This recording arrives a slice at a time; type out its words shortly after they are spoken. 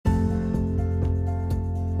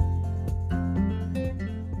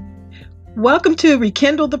Welcome to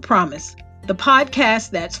Rekindle the Promise, the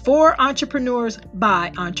podcast that's for entrepreneurs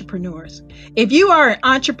by entrepreneurs. If you are an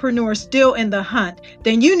entrepreneur still in the hunt,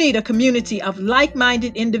 then you need a community of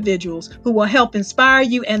like-minded individuals who will help inspire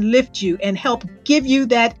you and lift you and help give you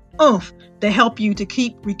that oomph to help you to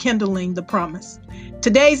keep rekindling the promise.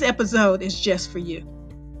 Today's episode is just for you.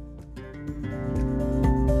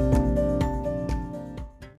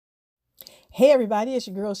 Hey everybody, it's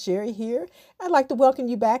your girl Sherry here. I'd like to welcome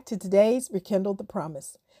you back to today's Rekindle the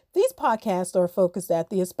Promise. These podcasts are focused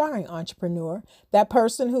at the aspiring entrepreneur, that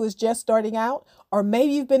person who is just starting out, or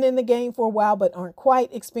maybe you've been in the game for a while but aren't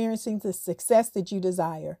quite experiencing the success that you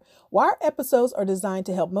desire. Our episodes are designed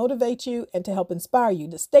to help motivate you and to help inspire you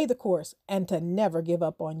to stay the course and to never give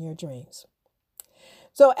up on your dreams.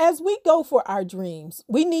 So as we go for our dreams,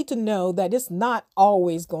 we need to know that it's not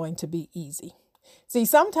always going to be easy. See,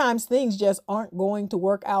 sometimes things just aren't going to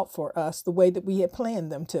work out for us the way that we had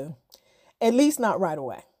planned them to, at least not right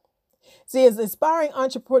away. See, as aspiring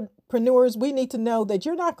entrepreneurs, we need to know that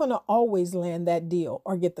you're not going to always land that deal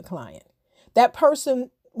or get the client. That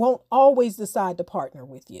person won't always decide to partner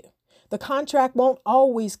with you. The contract won't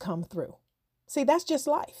always come through. See, that's just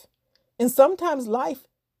life. And sometimes life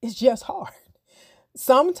is just hard.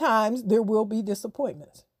 Sometimes there will be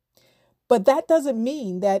disappointments. But that doesn't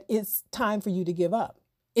mean that it's time for you to give up.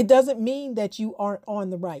 It doesn't mean that you aren't on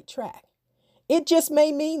the right track. It just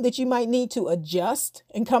may mean that you might need to adjust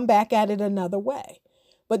and come back at it another way.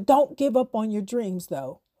 But don't give up on your dreams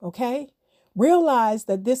though, okay? Realize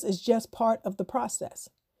that this is just part of the process.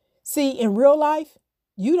 See, in real life,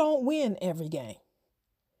 you don't win every game.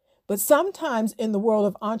 But sometimes in the world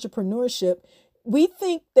of entrepreneurship, we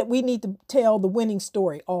think that we need to tell the winning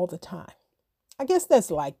story all the time. I guess that's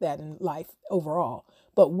like that in life overall,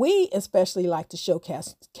 but we especially like to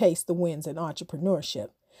showcase the wins in entrepreneurship.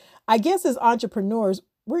 I guess as entrepreneurs,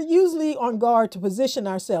 we're usually on guard to position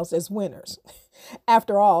ourselves as winners.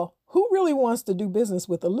 After all, who really wants to do business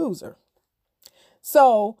with a loser?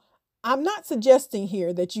 So I'm not suggesting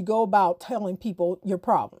here that you go about telling people your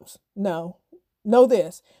problems. No, know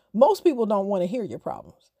this, most people don't want to hear your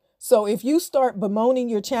problems. So if you start bemoaning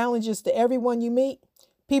your challenges to everyone you meet,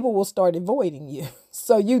 people will start avoiding you.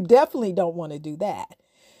 So you definitely don't want to do that.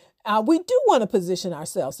 We do want to position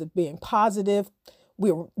ourselves as being positive.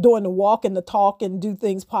 We're doing the walk and the talk and do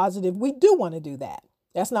things positive. We do want to do that.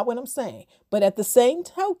 That's not what I'm saying. But at the same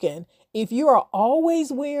token, if you are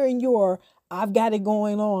always wearing your I've got it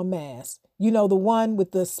going on mask, you know, the one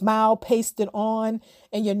with the smile pasted on,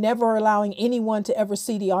 and you're never allowing anyone to ever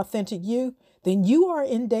see the authentic you, then you are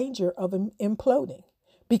in danger of imploding.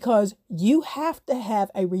 Because you have to have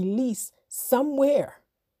a release somewhere.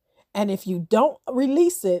 And if you don't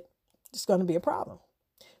release it, it's going to be a problem.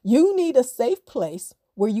 You need a safe place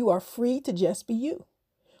where you are free to just be you,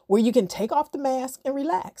 where you can take off the mask and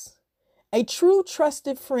relax. A true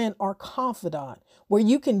trusted friend or confidant where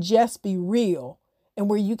you can just be real and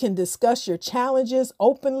where you can discuss your challenges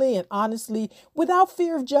openly and honestly without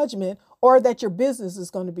fear of judgment or that your business is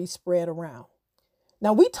going to be spread around.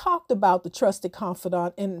 Now, we talked about the trusted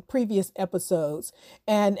confidant in previous episodes,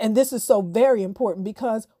 and this is so very important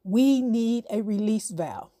because we need a release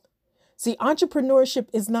valve. See, entrepreneurship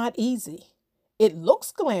is not easy. It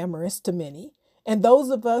looks glamorous to many, and those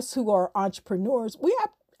of us who are entrepreneurs, we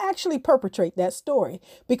actually perpetrate that story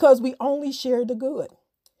because we only share the good.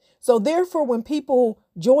 So therefore, when people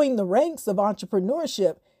join the ranks of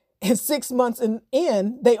entrepreneurship and 6 months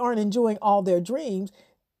in, they aren't enjoying all their dreams,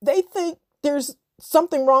 they think there's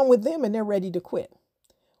something wrong with them and they're ready to quit.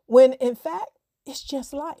 When in fact, it's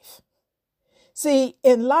just life. See,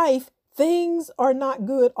 in life, things are not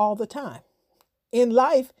good all the time. In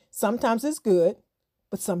life, sometimes it's good,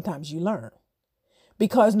 but sometimes you learn.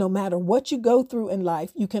 Because no matter what you go through in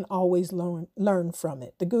life, you can always learn from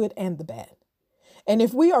it, the good and the bad. And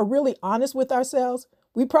if we are really honest with ourselves,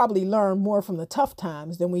 we probably learn more from the tough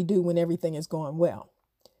times than we do when everything is going well.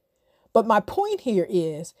 But my point here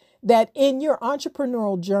is that in your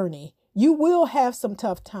entrepreneurial journey, you will have some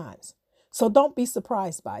tough times. So don't be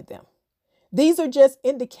surprised by them. These are just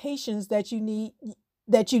indications that you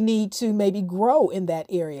need to maybe grow in that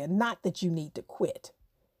area, not that you need to quit.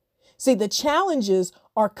 See, the challenges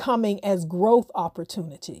are coming as growth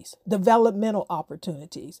opportunities, developmental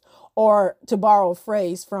opportunities, or to borrow a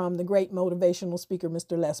phrase from the great motivational speaker,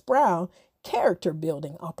 Mr. Les Brown, character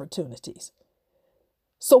building opportunities.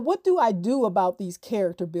 So what do I do about these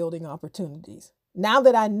character building opportunities? Now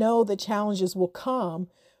that I know the challenges will come,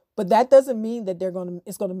 but that doesn't mean that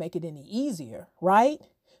it's going to make it any easier, right?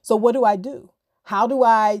 So what do I do? How do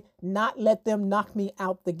I not let them knock me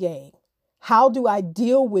out the game? How do I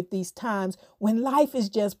deal with these times when life is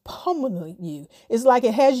just pummeling you? It's like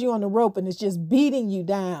it has you on the rope and it's just beating you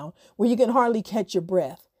down where you can hardly catch your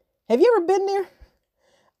breath. Have you ever been there?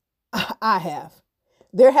 I have.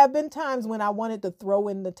 There have been times when I wanted to throw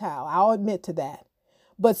in the towel. I'll admit to that.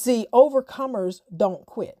 But see, overcomers don't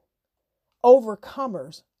quit.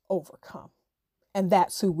 Overcomers overcome. And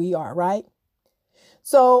that's who we are, right?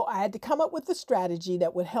 So I had to come up with a strategy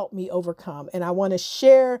that would help me overcome. And I want to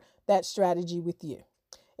share that strategy with you.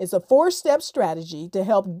 It's a 4-step strategy to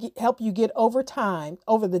help you get over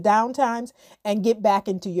the down times and get back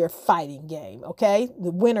into your fighting game, okay?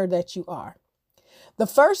 The winner that you are. The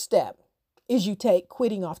first step is you take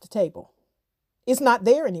quitting off the table. It's not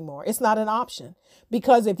there anymore. It's not an option.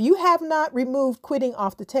 Because if you have not removed quitting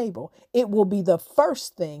off the table, it will be the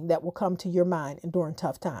first thing that will come to your mind during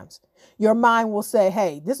tough times. Your mind will say,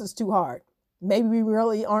 hey, this is too hard. Maybe we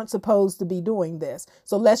really aren't supposed to be doing this.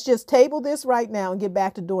 So let's just table this right now and get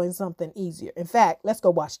back to doing something easier. In fact, let's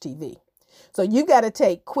go watch TV. So you got to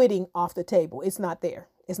take quitting off the table. It's not there.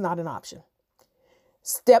 It's not an option.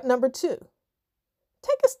 Step number 2,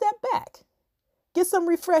 take a step back. Get some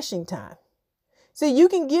refreshing time. See, you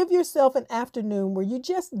can give yourself an afternoon where you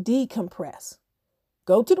just decompress.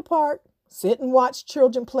 Go to the park, sit and watch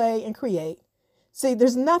children play and create. See,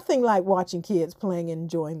 there's nothing like watching kids playing and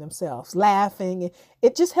enjoying themselves, laughing.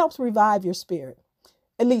 It just helps revive your spirit.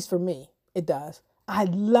 At least for me, it does. I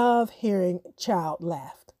love hearing a child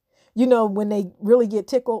laugh. You know, when they really get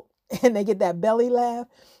tickled and they get that belly laugh,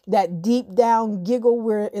 that deep down giggle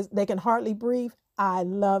where they can hardly breathe. I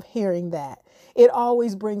love hearing that. It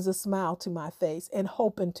always brings a smile to my face and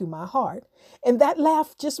hope into my heart. And that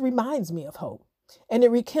laugh just reminds me of hope. And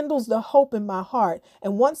it rekindles the hope in my heart.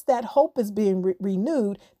 And once that hope is being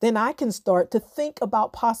renewed, then I can start to think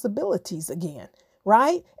about possibilities again,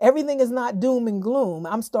 right? Everything is not doom and gloom.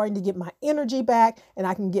 I'm starting to get my energy back and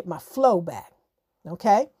I can get my flow back.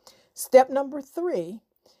 Okay. Step number 3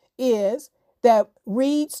 is that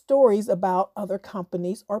read stories about other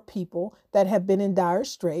companies or people that have been in dire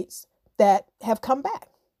straits that have come back.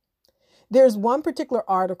 There's one particular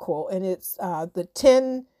article, and it's the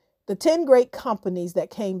 10 great companies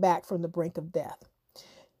that came back from the brink of death.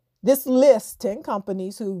 This lists 10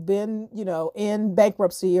 companies who've been, in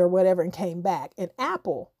bankruptcy or whatever and came back. And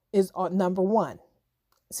Apple is on number 1.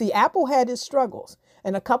 See, Apple had its struggles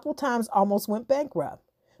and a couple times almost went bankrupt,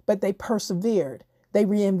 but they persevered. They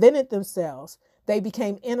reinvented themselves. They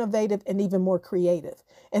became innovative and even more creative.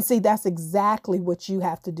 And see, that's exactly what you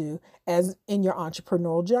have to do as in your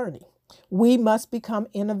entrepreneurial journey. We must become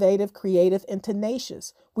innovative, creative, and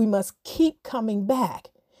tenacious. We must keep coming back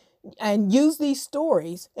and use these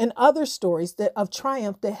stories and other stories of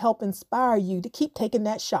triumph to help inspire you to keep taking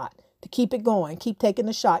that shot, to keep it going, keep taking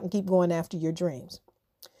the shot and keep going after your dreams.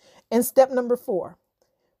 And step number 4,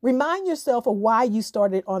 remind yourself of why you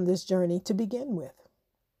started on this journey to begin with.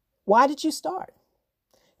 Why did you start?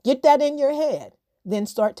 Get that in your head, then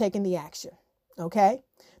start taking the action, okay?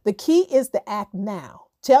 The key is to act now.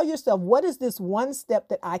 Tell yourself, what is this one step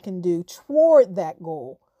that I can do toward that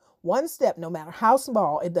goal? One step, no matter how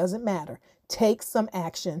small, it doesn't matter. Take some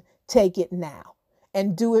action, take it now,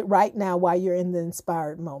 and do it right now while you're in the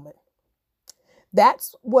inspired moment.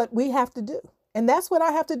 That's what we have to do. And that's what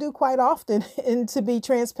I have to do quite often, and to be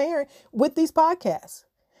transparent with these podcasts.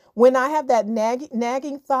 When I have that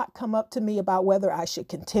nagging thought come up to me about whether I should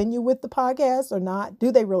continue with the podcast or not,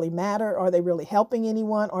 do they really matter? Are they really helping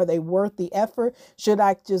anyone? Are they worth the effort? Should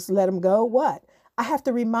I just let them go? What? I have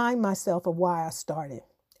to remind myself of why I started,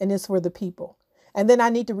 and it's for the people. And then I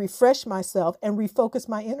need to refresh myself and refocus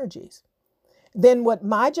my energies. Then what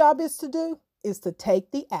my job is to do is to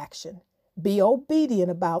take the action, be obedient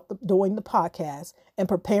about doing the podcast and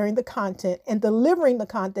preparing the content and delivering the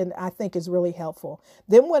content I think is really helpful.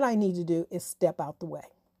 Then what I need to do is step out the way.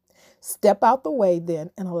 Step out the way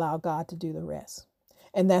then and allow God to do the rest.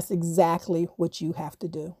 And that's exactly what you have to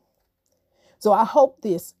do. So I hope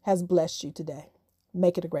this has blessed you today.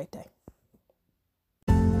 Make it a great day.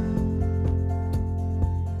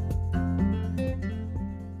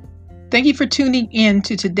 Thank you for tuning in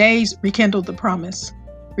to today's Rekindle the Promise.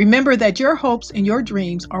 Remember that your hopes and your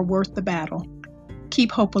dreams are worth the battle.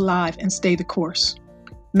 Keep hope alive and stay the course.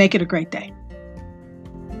 Make it a great day.